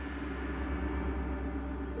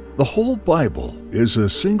The whole Bible is a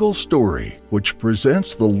single story which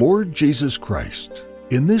presents the Lord Jesus Christ.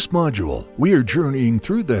 In this module, we are journeying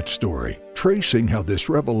through that story, tracing how this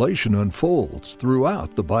revelation unfolds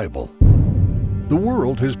throughout the Bible. The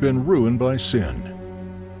world has been ruined by sin,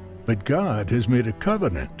 but God has made a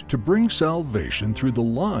covenant to bring salvation through the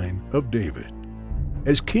line of David.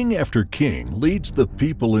 As king after king leads the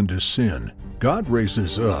people into sin, God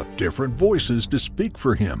raises up different voices to speak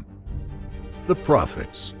for him, the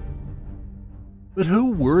prophets. But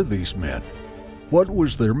who were these men? What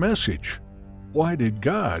was their message? Why did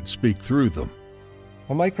God speak through them?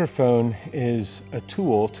 A microphone is a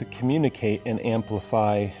tool to communicate and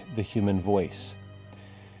amplify the human voice.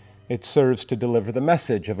 It serves to deliver the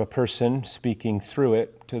message of a person speaking through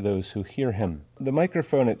it to those who hear him. The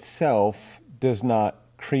microphone itself does not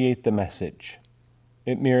create the message.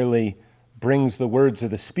 It merely brings the words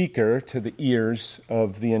of the speaker to the ears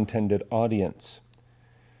of the intended audience.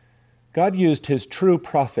 God used his true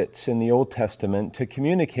prophets in the Old Testament to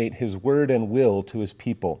communicate his word and will to his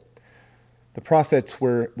people. The prophets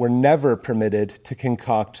were never permitted to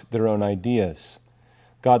concoct their own ideas.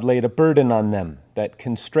 God laid a burden on them that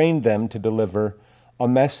constrained them to deliver a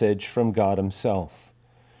message from God himself.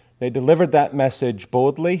 They delivered that message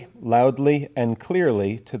boldly, loudly, and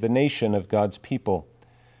clearly to the nation of God's people.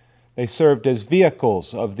 They served as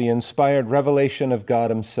vehicles of the inspired revelation of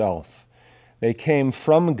God himself. They came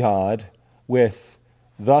from God with,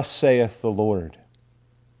 "Thus saith the Lord."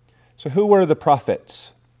 So who were the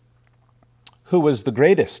prophets? Who was the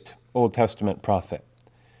greatest Old Testament prophet?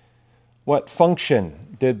 What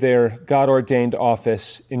function did their God-ordained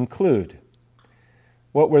office include?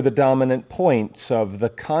 What were the dominant points of the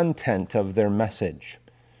content of their message?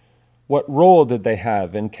 What role did they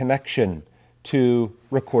have in connection to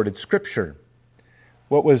recorded Scripture?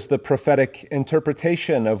 What was the prophetic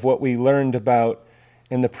interpretation of what we learned about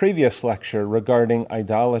in the previous lecture regarding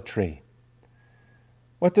idolatry?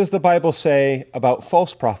 What does the Bible say about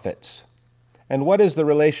false prophets? And what is the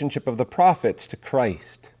relationship of the prophets to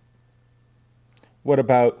Christ? What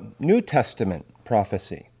about New Testament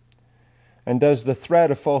prophecy? And does the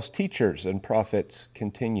thread of false teachers and prophets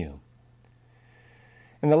continue?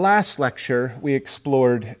 In the last lecture, we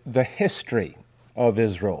explored the history of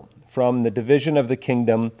Israel, from the division of the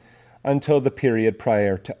kingdom until the period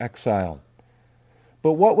prior to exile.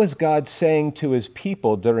 But what was God saying to his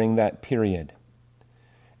people during that period?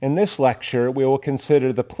 In this lecture, we will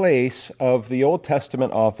consider the place of the Old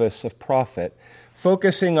Testament office of prophet,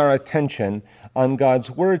 focusing our attention on God's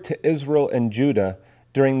word to Israel and Judah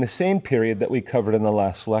during the same period that we covered in the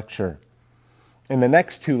last lecture. In the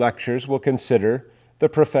next two lectures, we'll consider the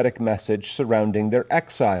prophetic message surrounding their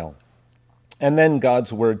exile, and then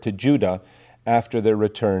God's word to Judah after their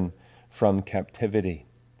return from captivity.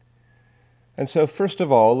 And so first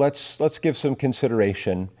of all, let's give some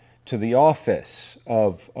consideration to the office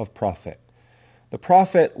of prophet. The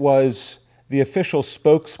prophet was the official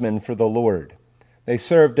spokesman for the Lord. They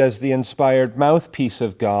served as the inspired mouthpiece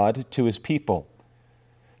of God to his people.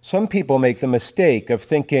 Some people make the mistake of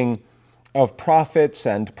thinking of prophets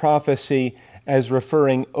and prophecy as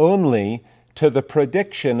referring only to the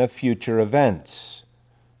prediction of future events.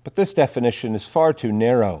 But this definition is far too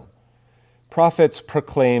narrow. Prophets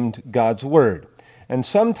proclaimed God's word, and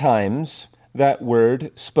sometimes that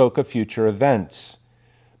word spoke of future events.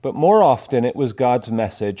 But more often it was God's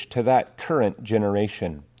message to that current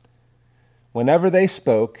generation. Whenever they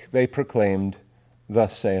spoke, they proclaimed,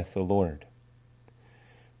 "Thus saith the Lord."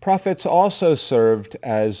 Prophets also served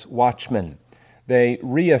as watchmen. They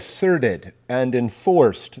reasserted and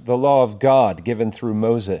enforced the law of God given through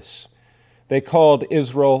Moses. They called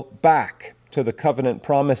Israel back to the covenant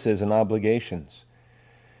promises and obligations.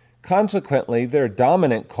 Consequently, their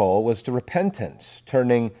dominant call was to repentance,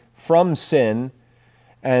 turning from sin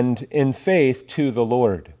and in faith to the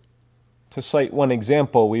Lord. To cite one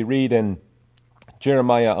example, we read in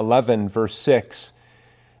Jeremiah 11, verse 6,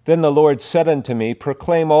 "Then the Lord said unto me,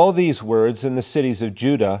 Proclaim all these words in the cities of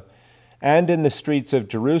Judah and in the streets of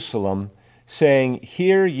Jerusalem, saying,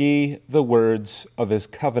 Hear ye the words of his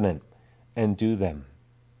covenant, and do them."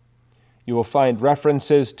 You will find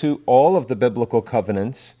references to all of the biblical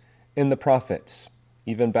covenants in the prophets,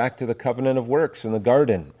 even back to the covenant of works in the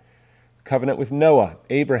garden, covenant with Noah,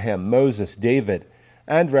 Abraham, Moses, David,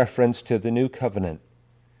 and reference to the new covenant.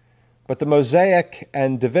 But the Mosaic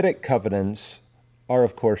and Davidic covenants are,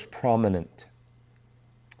 of course, prominent.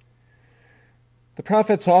 The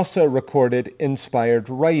prophets also recorded inspired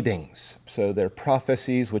writings. So they're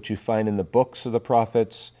prophecies, which you find in the books of the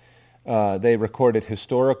prophets. They recorded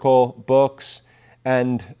historical books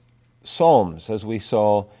and psalms, as we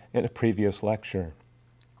saw in a previous lecture.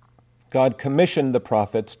 God commissioned the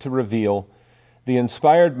prophets to reveal the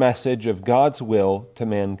inspired message of God's will to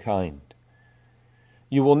mankind.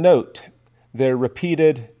 You will note their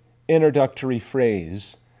repeated introductory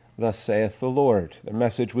phrase, "Thus saith the Lord." The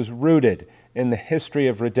message was rooted in the history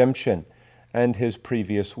of redemption and his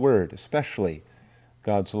previous word, especially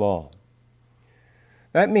God's law.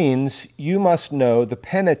 That means you must know the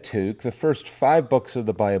Pentateuch, the first 5 books of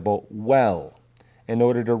the Bible, well in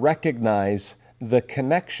order to recognize the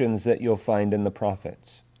connections that you'll find in the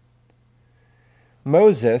prophets.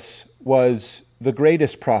 Moses was the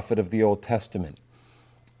greatest prophet of the Old Testament.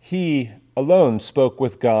 He alone spoke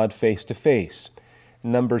with God face to face.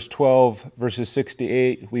 In Numbers 12, verses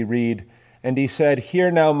 68, we read, "And he said, Hear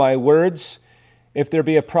now my words. If there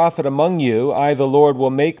be a prophet among you, I, the Lord, will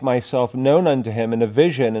make myself known unto him in a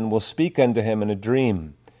vision, and will speak unto him in a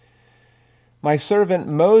dream. My servant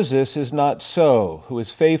Moses is not so, who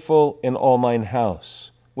is faithful in all mine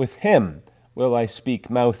house. With him will I speak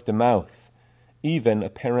mouth to mouth, even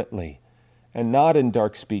apparently, and not in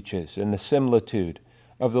dark speeches. In the similitude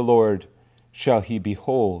of the Lord shall he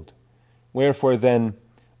behold. Wherefore then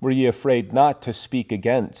were ye afraid not to speak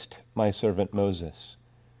against my servant Moses?"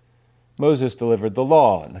 Moses delivered the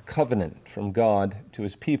law and the covenant from God to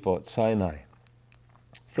his people at Sinai.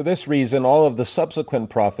 For this reason, all of the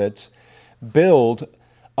subsequent prophets build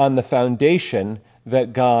on the foundation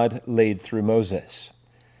that God laid through Moses.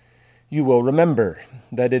 You will remember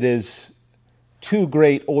that it is 2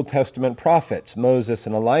 great Old Testament prophets, Moses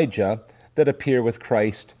and Elijah, that appear with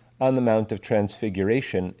Christ on the Mount of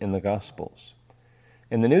Transfiguration in the Gospels.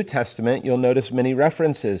 In the New Testament, you'll notice many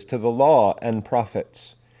references to the law and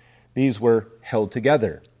prophets. These were held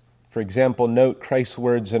together. For example, note Christ's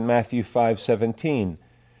words in Matthew 5:17.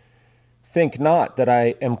 "Think not that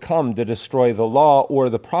I am come to destroy the law or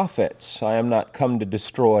the prophets. I am not come to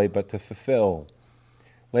destroy, but to fulfill."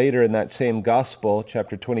 Later in that same gospel,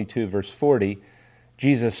 chapter 22, verse 40,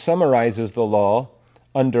 Jesus summarizes the law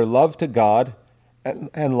under love to God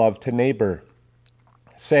and love to neighbor,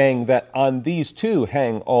 saying that on these 2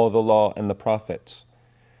 hang all the law and the prophets.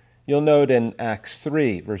 You'll note in Acts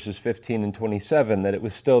 3, verses 15 and 27, that it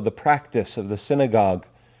was still the practice of the synagogue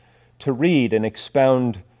to read and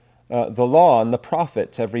expound the law and the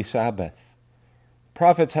prophets every Sabbath.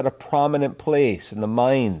 Prophets had a prominent place in the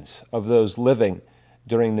minds of those living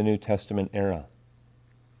during the New Testament era.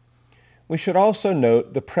 We should also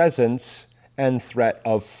note the presence and threat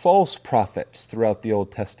of false prophets throughout the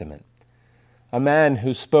Old Testament. A man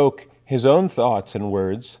who spoke his own thoughts and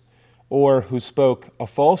words, or who spoke a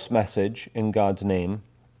false message in God's name,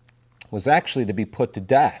 was actually to be put to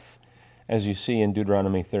death, as you see in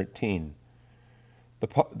Deuteronomy 13.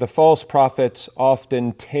 The false prophets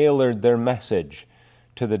often tailored their message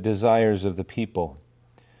to the desires of the people.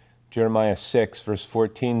 Jeremiah 6, verse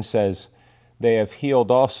 14 says, "They have healed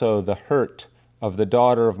also the hurt of the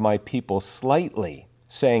daughter of my people slightly,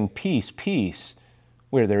 saying, Peace, peace,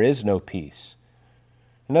 where there is no peace."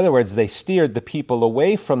 In other words, they steered the people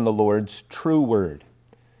away from the Lord's true word.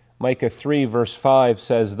 Micah 3, verse 5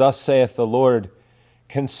 says, "Thus saith the Lord,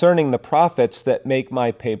 concerning the prophets that make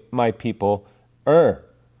my people err,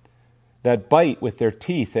 that bite with their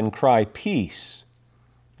teeth and cry, Peace,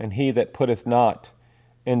 and he that putteth not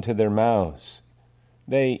into their mouths,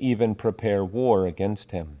 they even prepare war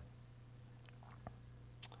against him."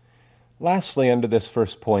 Lastly, under this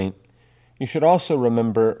first point, you should also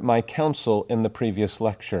remember my counsel in the previous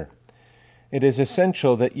lecture. It is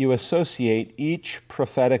essential that you associate each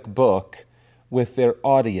prophetic book with their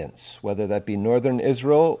audience, whether that be northern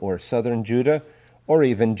Israel or southern Judah, or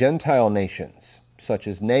even Gentile nations, such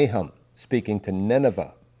as Nahum, speaking to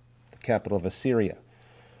Nineveh, the capital of Assyria,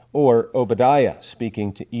 or Obadiah,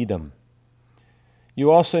 speaking to Edom.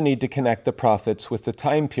 You also need to connect the prophets with the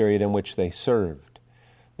time period in which they served.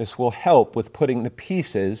 This will help with putting the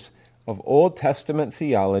pieces of Old Testament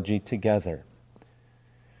theology together.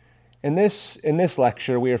 In this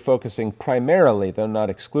lecture, we are focusing primarily, though not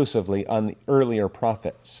exclusively, on the earlier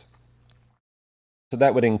prophets. So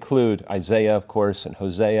that would include Isaiah, of course, and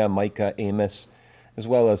Hosea, Micah, Amos, as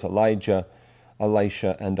well as Elijah,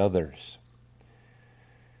 Elisha, and others.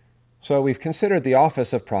 So we've considered the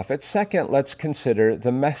office of prophets. Second, let's consider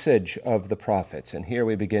the message of the prophets. And here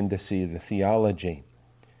we begin to see the theology.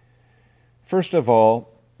 First of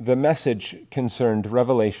all, the message concerned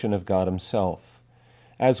revelation of God himself.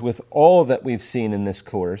 As with all that we've seen in this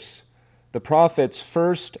course, the prophets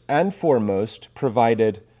first and foremost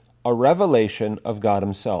provided a revelation of God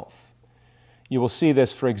himself. You will see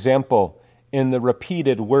this, for example, in the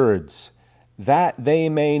repeated words, "that they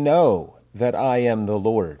may know that I am the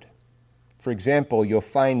Lord." For example, you'll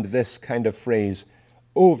find this kind of phrase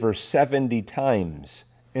over 70 times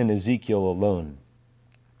in Ezekiel alone.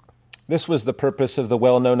 This was the purpose of the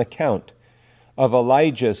well-known account of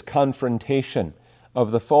Elijah's confrontation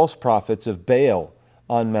of the false prophets of Baal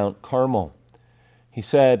on Mount Carmel. He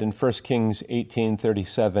said in 1 Kings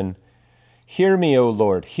 18:37, "Hear me, O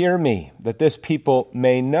Lord, hear me, that this people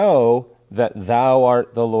may know that thou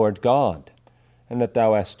art the Lord God, and that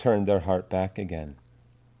thou hast turned their heart back again."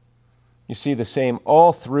 You see the same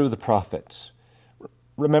all through the prophets.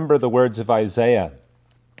 Remember the words of Isaiah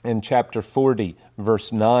in chapter 40,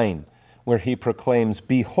 verse 9, where he proclaims,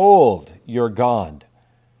 "Behold your God."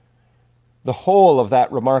 The whole of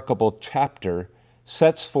that remarkable chapter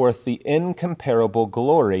sets forth the incomparable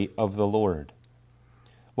glory of the Lord.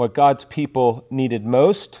 What God's people needed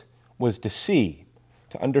most was to see,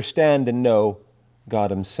 to understand and know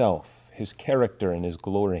God himself, his character and his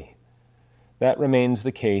glory. That remains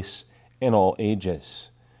the case in all ages,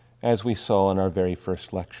 as we saw in our very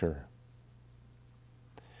first lecture.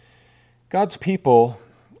 God's people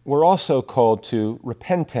were also called to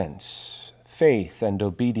repentance, faith, and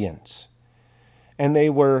obedience, and they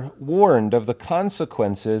were warned of the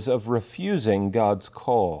consequences of refusing God's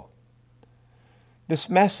call. This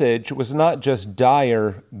message was not just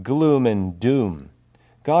dire gloom and doom.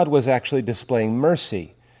 God was actually displaying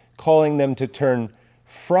mercy, calling them to turn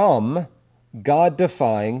from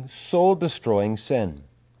God-defying, soul-destroying sin.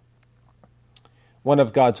 One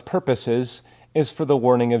of God's purposes is for the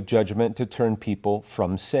warning of judgment to turn people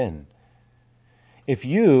from sin. If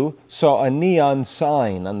you saw a neon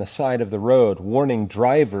sign on the side of the road warning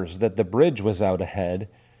drivers that the bridge was out ahead,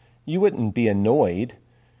 you wouldn't be annoyed.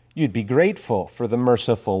 You'd be grateful for the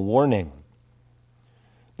merciful warning.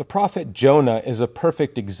 The prophet Jonah is a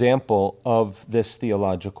perfect example of this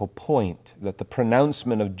theological point, that the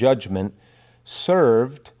pronouncement of judgment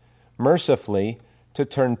served mercifully to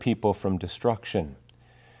turn people from destruction.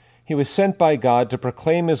 He was sent by God to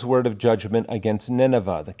proclaim his word of judgment against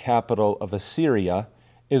Nineveh, the capital of Assyria,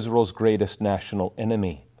 Israel's greatest national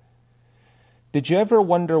enemy. Did you ever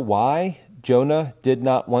wonder why Jonah did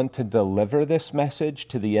not want to deliver this message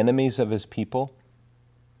to the enemies of his people?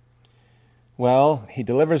 Well, he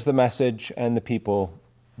delivers the message and the people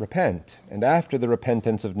repent. And after the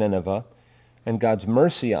repentance of Nineveh and God's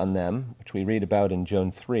mercy on them, which we read about in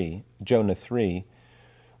Jonah 3,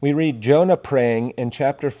 we read Jonah praying in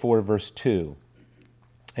chapter 4, verse 2.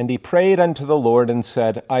 "And he prayed unto the Lord and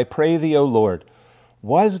said, I pray thee, O Lord,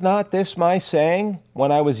 was not this my saying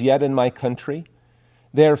when I was yet in my country?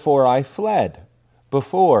 Therefore I fled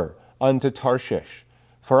before unto Tarshish,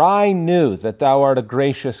 for I knew that thou art a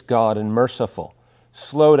gracious God and merciful,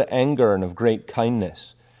 slow to anger and of great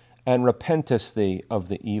kindness, and repentest thee of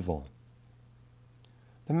the evil."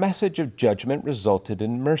 The message of judgment resulted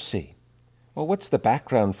in mercy. Well, what's the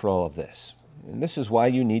background for all of this? And this is why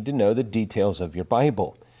you need to know the details of your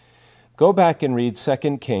Bible. Go back and read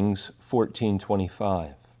 2 Kings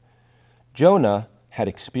 14:25. Jonah had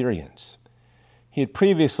experience. He had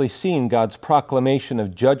previously seen God's proclamation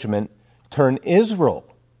of judgment turn Israel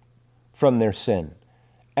from their sin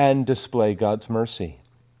and display God's mercy.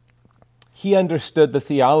 He understood the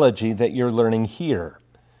theology that you're learning here.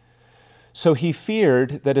 So he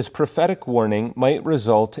feared that his prophetic warning might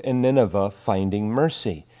result in Nineveh finding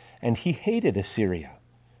mercy, and he hated Assyria,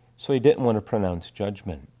 so he didn't want to pronounce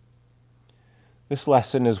judgment. This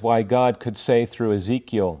lesson is why God could say through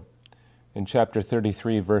Ezekiel in chapter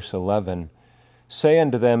 33, verse 11, "Say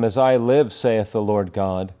unto them, As I live, saith the Lord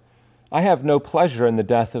God, I have no pleasure in the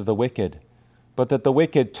death of the wicked, but that the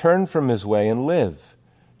wicked turn from his way and live.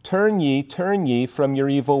 Turn ye from your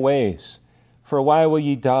evil ways, for why will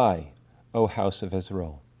ye die, O house of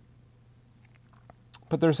Israel?"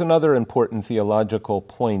 But there's another important theological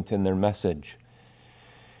point in their message.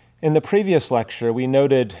 In the previous lecture, we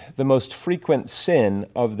noted the most frequent sin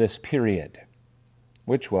of this period,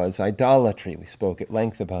 which was idolatry. We spoke at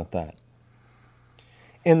length about that.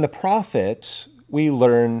 In the prophets, we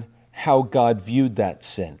learn how God viewed that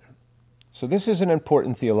sin. So this is an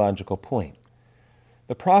important theological point.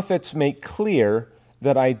 The prophets make clear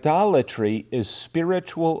that idolatry is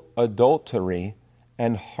spiritual adultery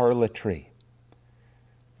and harlotry.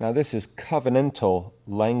 Now, this is covenantal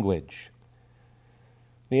language.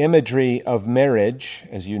 The imagery of marriage,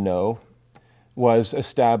 as you know, was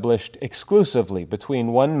established exclusively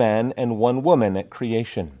between one man and one woman at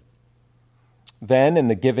creation. Then, in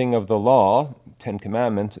the giving of the law, 10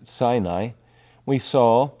 Commandments at Sinai, we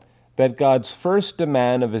saw that God's first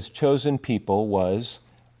demand of his chosen people was,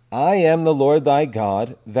 "I am the Lord thy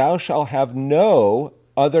God, thou shalt have no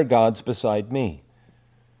other gods beside me."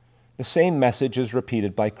 The same message is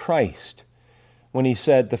repeated by Christ when he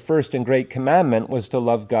said the first and great commandment was to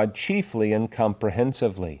love God chiefly and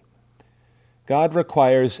comprehensively. God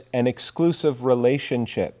requires an exclusive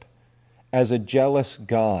relationship as a jealous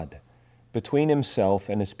God between himself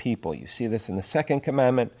and his people. You see this in the second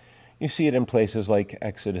commandment. You see it in places like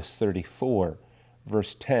Exodus 34,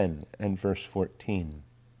 verse 10 and verse 14.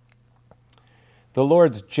 The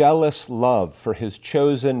Lord's jealous love for his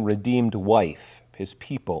chosen, redeemed wife, his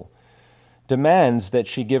people, demands that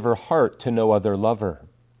she give her heart to no other lover.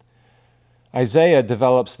 Isaiah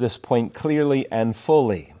develops this point clearly and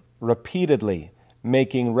fully, repeatedly,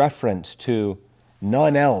 making reference to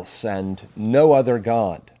none else and no other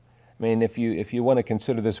God. I mean, if you want to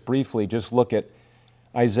consider this briefly, just look at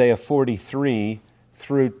Isaiah 43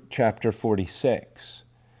 through chapter 46.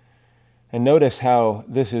 And notice how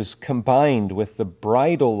this is combined with the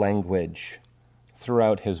bridal language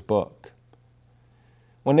throughout his book.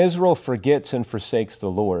 When Israel forgets and forsakes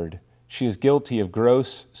the Lord, she is guilty of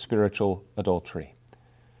gross spiritual adultery.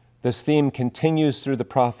 This theme continues through the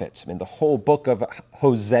prophets. I mean, the whole book of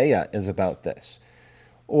Hosea is about this.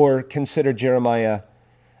 Or consider Jeremiah,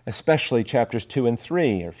 especially chapters 2 and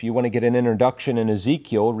 3. Or if you want to get an introduction in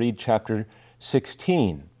Ezekiel, read chapter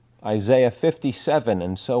 16, Isaiah 57,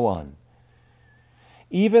 and so on.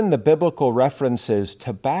 Even the biblical references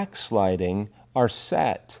to backsliding are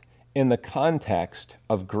set in the context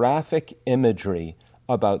of graphic imagery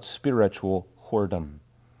about spiritual whoredom.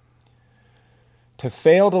 To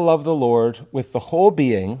fail to love the Lord with the whole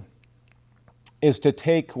being is to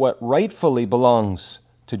take what rightfully belongs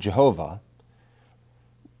to Jehovah,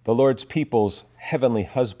 the Lord's people's heavenly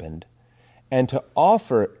husband, and to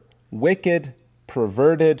offer wicked,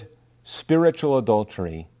 perverted, spiritual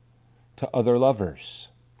adultery to other lovers,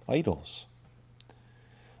 idols.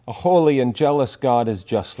 A holy and jealous God is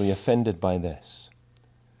justly offended by this.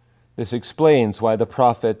 This explains why the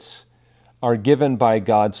prophets are given by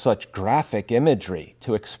God such graphic imagery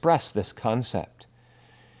to express this concept.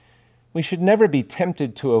 We should never be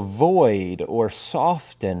tempted to avoid or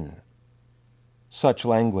soften such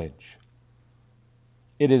language.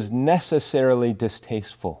 It is necessarily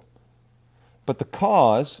distasteful. But the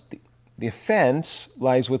cause, the offense,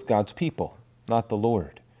 lies with God's people, not the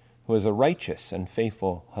Lord, who is a righteous and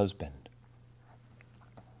faithful husband.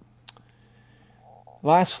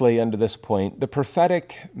 Lastly, under this point, the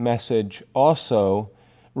prophetic message also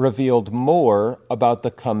revealed more about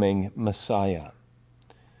the coming Messiah.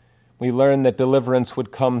 We learn that deliverance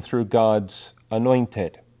would come through God's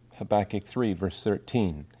anointed, Habakkuk 3, verse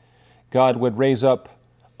 13. God would raise up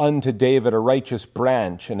unto David a righteous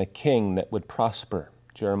branch and a king that would prosper,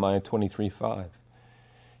 Jeremiah 23, 5.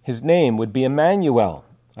 His name would be Emmanuel,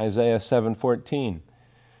 Isaiah 7:14,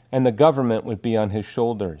 and the government would be on his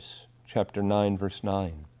shoulders, chapter 9, verse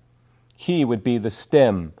 9. He would be the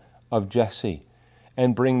stem of Jesse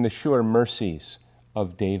and bring the sure mercies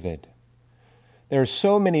of David. There are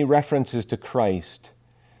so many references to Christ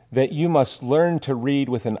that you must learn to read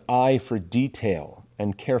with an eye for detail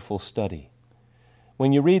and careful study.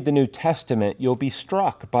 When you read the New Testament, you'll be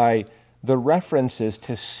struck by the references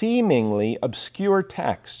to seemingly obscure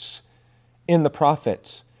texts in the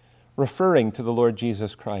prophets referring to the Lord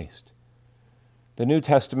Jesus Christ. The New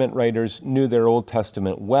Testament writers knew their Old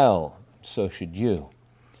Testament well, so should you.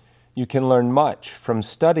 You can learn much from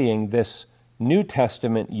studying this New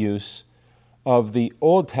Testament use of the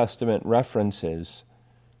Old Testament references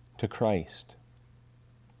to Christ.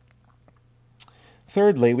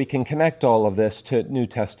 Thirdly, we can connect all of this to New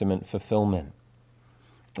Testament fulfillment.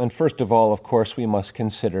 And first of all, of course, we must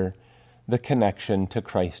consider the connection to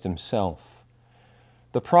Christ himself.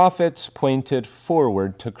 The prophets pointed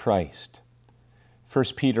forward to Christ.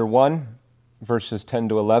 1 Peter 1, verses 10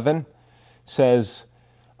 to 11, says,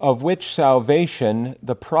 "Of which salvation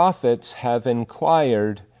the prophets have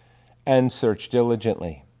inquired and searched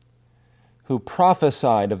diligently, who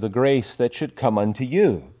prophesied of the grace that should come unto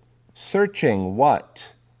you, searching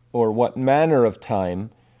what manner of time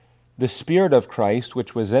the Spirit of Christ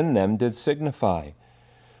which was in them did signify,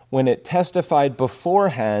 when it testified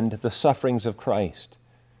beforehand the sufferings of Christ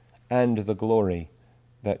and the glory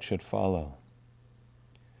that should follow."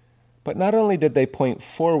 But not only did they point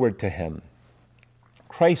forward to him,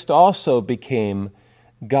 Christ also became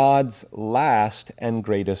God's last and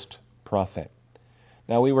greatest prophet.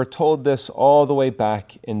 Now, we were told this all the way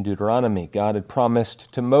back in Deuteronomy. God had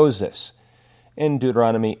promised to Moses in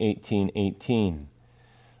Deuteronomy 18:18,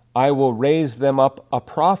 "I will raise them up a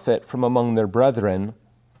prophet from among their brethren,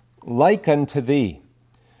 like unto thee,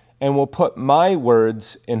 and will put my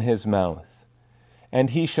words in his mouth, and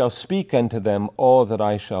he shall speak unto them all that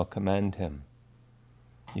I shall command him."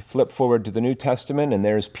 You flip forward to the New Testament, and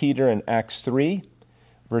there's Peter in Acts 3,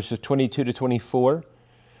 verses 22 to 24.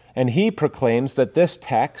 And he proclaims that this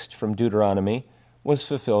text from Deuteronomy was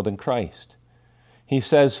fulfilled in Christ. He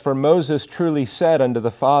says, "For Moses truly said unto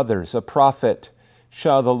the fathers, a prophet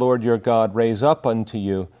shall the Lord your God raise up unto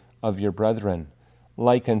you of your brethren,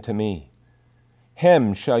 like unto me.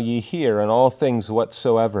 Him shall ye hear in all things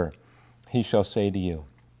whatsoever he shall say to you.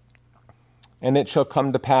 And it shall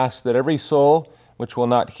come to pass that every soul which will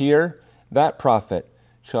not hear that prophet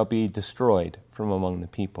shall be destroyed from among the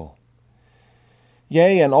people.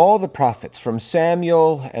 Yea, and all the prophets from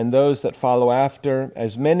Samuel and those that follow after,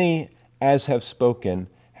 as many as have spoken,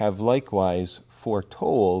 have likewise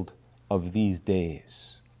foretold of these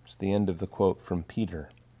days." It's the end of the quote from Peter.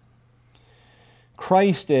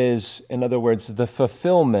 Christ is, in other words, the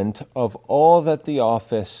fulfillment of all that the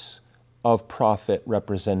office of prophet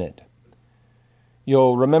represented.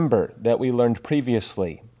 You'll remember that we learned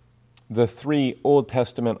previously the three Old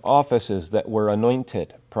Testament offices that were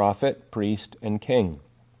anointed: prophet, priest, and king.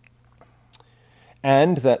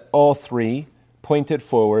 And that all three pointed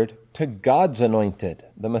forward to God's anointed,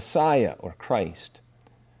 the Messiah or Christ.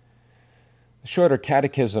 The Shorter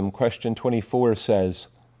Catechism, question 24, says,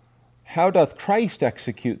 "How doth Christ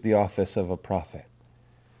execute the office of a prophet?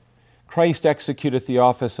 Christ executeth the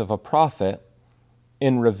office of a prophet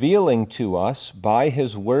in revealing to us by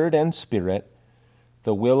his word and spirit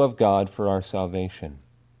the will of God for our salvation."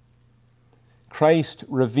 Christ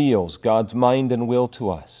reveals God's mind and will to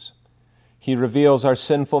us. He reveals our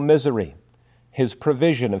sinful misery, his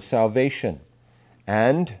provision of salvation,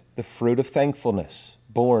 and the fruit of thankfulness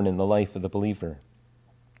born in the life of the believer.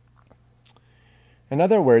 In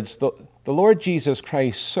other words, the Lord Jesus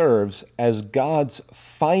Christ serves as God's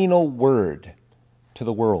final word to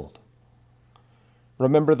the world.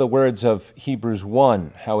 Remember the words of Hebrews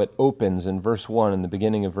 1, how it opens in verse 1 and the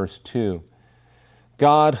beginning of verse 2.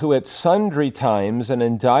 "God, who at sundry times and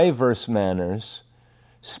in diverse manners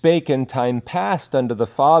spake in time past unto the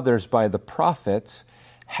fathers by the prophets,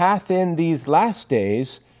 hath in these last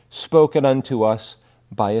days spoken unto us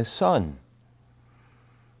by his Son."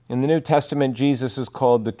 In the New Testament, Jesus is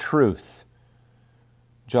called the truth,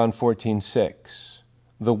 John 14:6,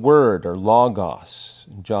 the Word or Logos,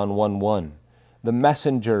 John 1:1, the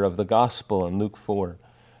messenger of the gospel in Luke 4,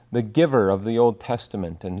 the giver of the Old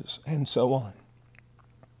Testament, and so on.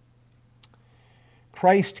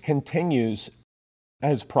 Christ continues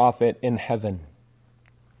as prophet in heaven.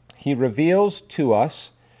 He reveals to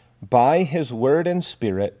us by his word and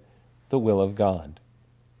spirit the will of God.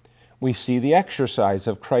 We see the exercise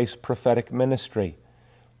of Christ's prophetic ministry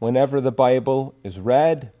whenever the Bible is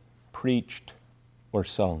read, preached, or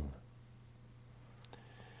sung.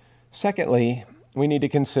 Secondly, we need to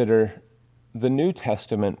consider the New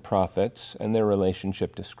Testament prophets and their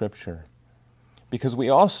relationship to Scripture, because we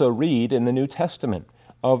also read in the New Testament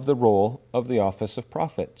of the role of the office of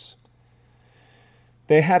prophets.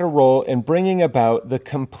 They had a role in bringing about the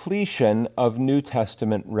completion of New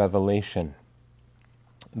Testament revelation.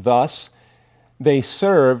 Thus, they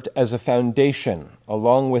served as a foundation,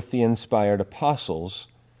 along with the inspired apostles,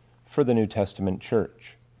 for the New Testament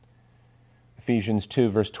church. Ephesians 2,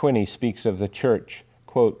 verse 20 speaks of the church,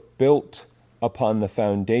 quote, "built upon the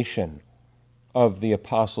foundation of the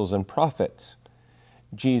apostles and prophets,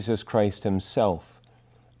 Jesus Christ himself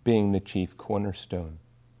being the chief cornerstone."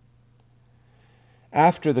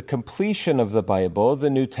 After the completion of the Bible, the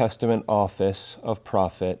New Testament office of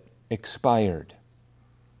prophet expired,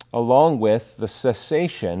 along with the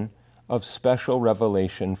cessation of special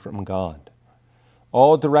revelation from God.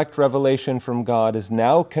 All direct revelation from God is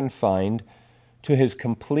now confined to his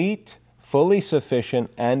complete, fully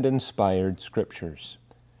sufficient, and inspired Scriptures.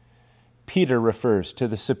 Peter refers to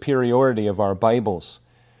the superiority of our Bibles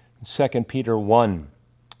in 2 Peter 1,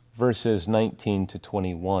 verses 19 to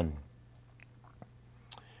 21.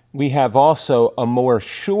 "We have also a more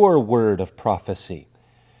sure word of prophecy,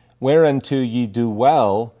 whereunto ye do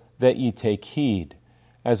well that ye take heed,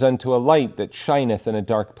 as unto a light that shineth in a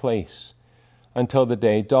dark place, until the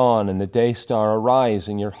day dawn and the day star arise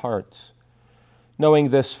in your hearts. Knowing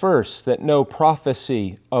this first, that no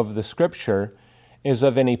prophecy of the Scripture is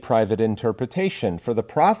of any private interpretation, for the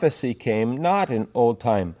prophecy came not in old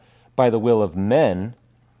time by the will of men,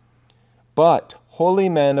 but holy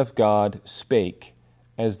men of God spake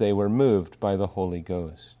as they were moved by the Holy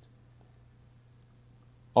Ghost."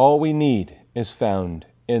 All we need is found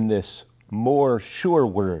in this more sure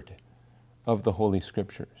word of the Holy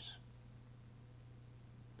Scriptures.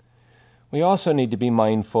 We also need to be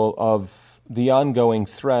mindful of the ongoing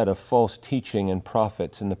threat of false teaching and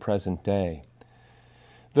prophets in the present day.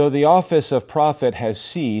 Though the office of prophet has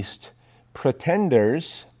ceased,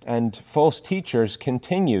 pretenders and false teachers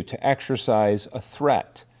continue to exercise a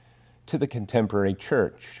threat to the contemporary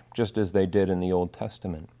church, just as they did in the Old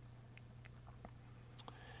Testament.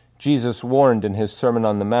 Jesus warned in his Sermon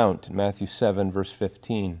on the Mount in Matthew 7, verse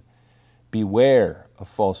 15, "Beware of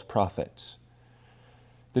false prophets."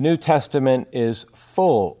 The New Testament is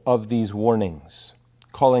full of these warnings,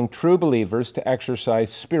 calling true believers to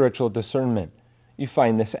exercise spiritual discernment. You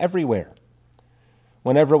find this everywhere.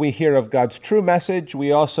 Whenever we hear of God's true message,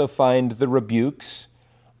 we also find the rebukes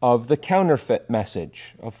of the counterfeit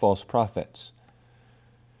message of false prophets.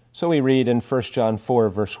 So we read in 1 John 4,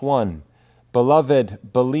 verse 1,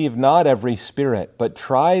 "Beloved, believe not every spirit, but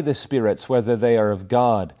try the spirits whether they are of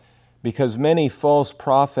God, because many false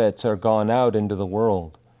prophets are gone out into the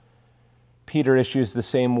world." Peter issues the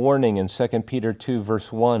same warning in 2 Peter 2,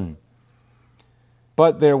 verse 1.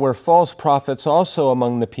 "But there were false prophets also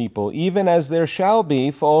among the people, even as there shall be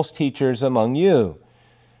false teachers among you,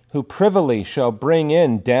 who privily shall bring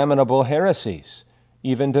in damnable heresies,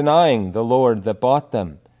 even denying the Lord that bought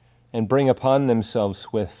them, and bring upon themselves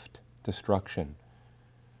swift destruction."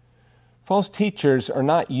 False teachers are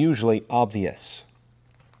not usually obvious.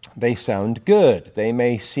 They sound good. They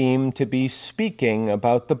may seem to be speaking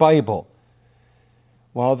about the Bible,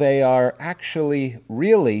 while they are actually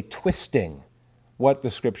really twisting what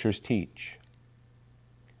the Scriptures teach.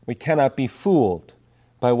 We cannot be fooled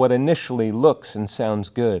by what initially looks and sounds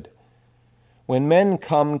good. When men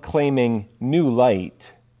come claiming new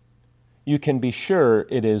light, you can be sure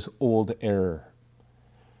it is old error.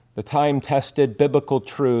 The time-tested biblical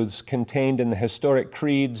truths contained in the historic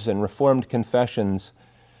creeds and Reformed confessions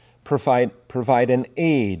provide an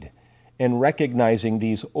aid in recognizing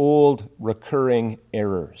these old, recurring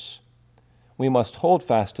errors. We must hold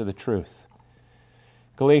fast to the truth.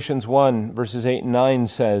 Galatians 1, verses 8 and 9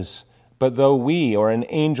 says, "But though we or an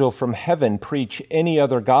angel from heaven preach any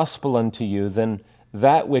other gospel unto you than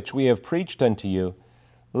that which we have preached unto you,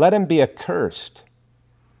 let him be accursed.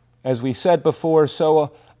 As we said before,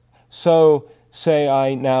 so say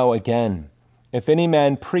I now again. If any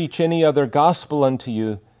man preach any other gospel unto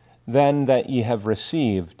you than that ye have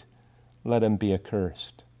received, let him be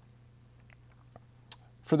accursed."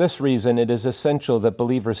 For this reason, it is essential that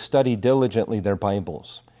believers study diligently their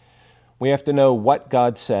Bibles. We have to know what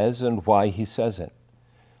God says and why he says it.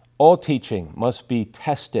 All teaching must be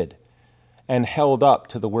tested and held up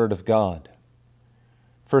to the Word of God.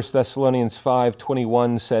 1 Thessalonians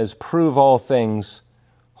 5:21 says, "Prove all things,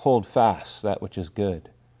 hold fast that which is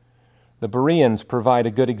good." The Bereans provide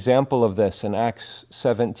a good example of this in Acts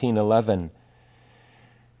 17:11.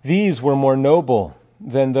 "These were more noble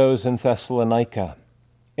than those in Thessalonica,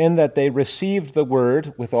 in that they received the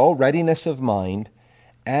word with all readiness of mind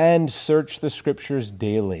and searched the Scriptures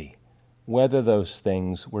daily, whether those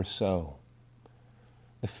things were so."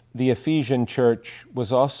 The Ephesian church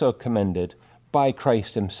was also commended by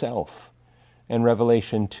Christ himself. In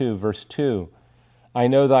Revelation 2, verse 2, "I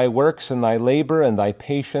know thy works and thy labor and thy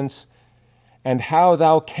patience, and how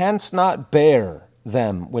thou canst not bear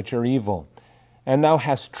them which are evil, and thou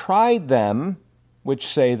hast tried them which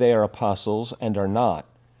say they are apostles and are not,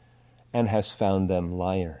 and hast found them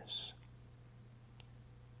liars."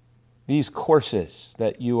 These courses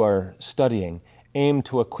that you are studying aim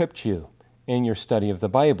to equip you in your study of the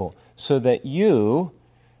Bible, so that you,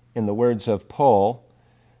 in the words of Paul,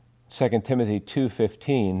 2 Timothy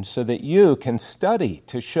 2:15, so that you can study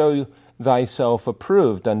to show thyself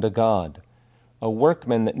approved unto God, a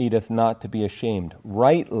workman that needeth not to be ashamed,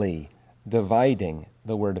 rightly dividing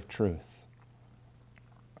the word of truth.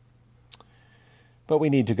 But we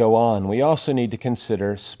need to go on. We also need to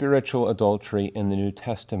consider spiritual adultery in the New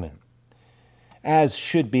Testament. As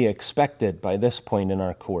should be expected by this point in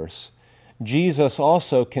our course, Jesus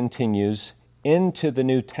also continues into the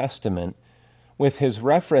New Testament with his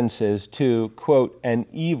references to, quote, "an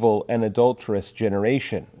evil and adulterous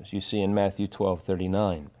generation," as you see in Matthew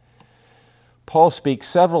 12:39. Paul speaks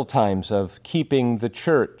several times of keeping the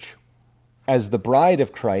church as the bride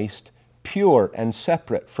of Christ pure and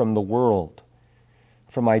separate from the world,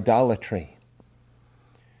 from idolatry.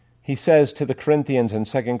 He says to the Corinthians in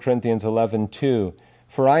 2 Corinthians 11:2,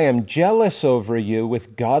 "For I am jealous over you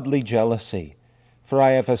with godly jealousy, for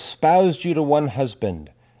I have espoused you to one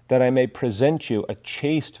husband, that I may present you a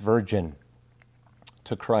chaste virgin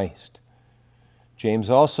to Christ."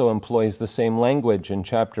 James also employs the same language in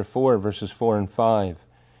chapter 4, verses 4 and 5.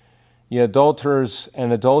 "Ye adulterers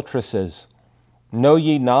and adulteresses, know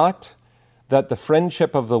ye not that the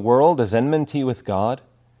friendship of the world is enmity with God?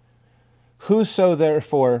 Whoso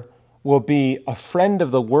therefore will be a friend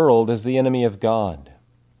of the world is the enemy of God.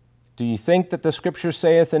 Do ye think that the Scripture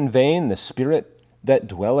saith in vain, the Spirit that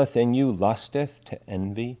dwelleth in you lusteth to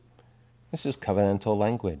envy? This is covenantal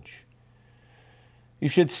language. You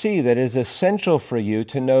should see that it is essential for you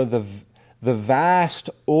to know the vast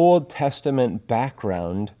Old Testament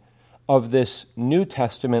background of this New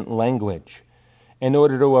Testament language in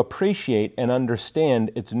order to appreciate and understand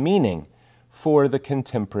its meaning for the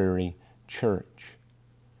contemporary church.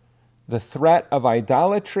 The threat of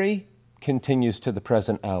idolatry continues to the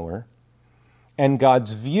present hour, and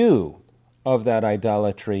God's view of that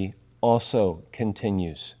idolatry also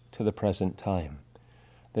continues to the present time.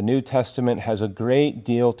 The New Testament has a great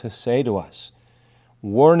deal to say to us,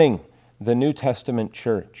 warning the New Testament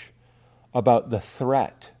church about the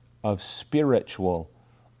threat of spiritual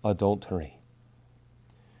adultery.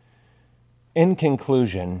 In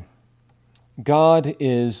conclusion, God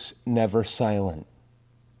is never silent.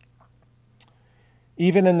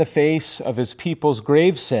 Even in the face of his people's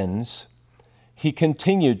grave sins, he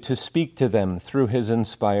continued to speak to them through his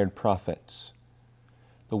inspired prophets.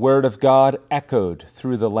 The word of God echoed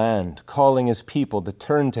through the land, calling his people to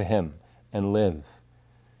turn to him and live.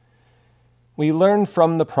 We learn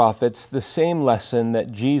from the prophets the same lesson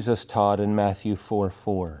that Jesus taught in Matthew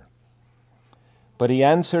 4:4. But he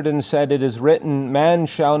answered and said, It is written, Man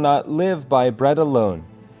shall not live by bread alone,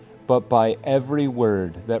 but by every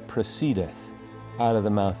word that proceedeth out of the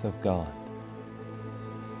mouth of God.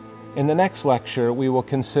 In the next lecture, we will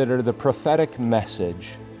consider the prophetic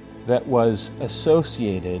message that was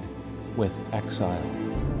associated with exile.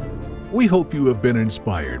 We hope you have been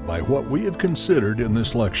inspired by what we have considered in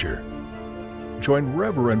this lecture. Join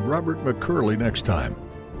Reverend Robert McCurley next time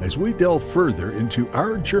as we delve further into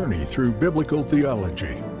our journey through biblical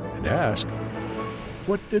theology and ask,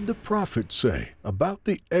 what did the prophet say about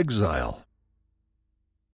the exile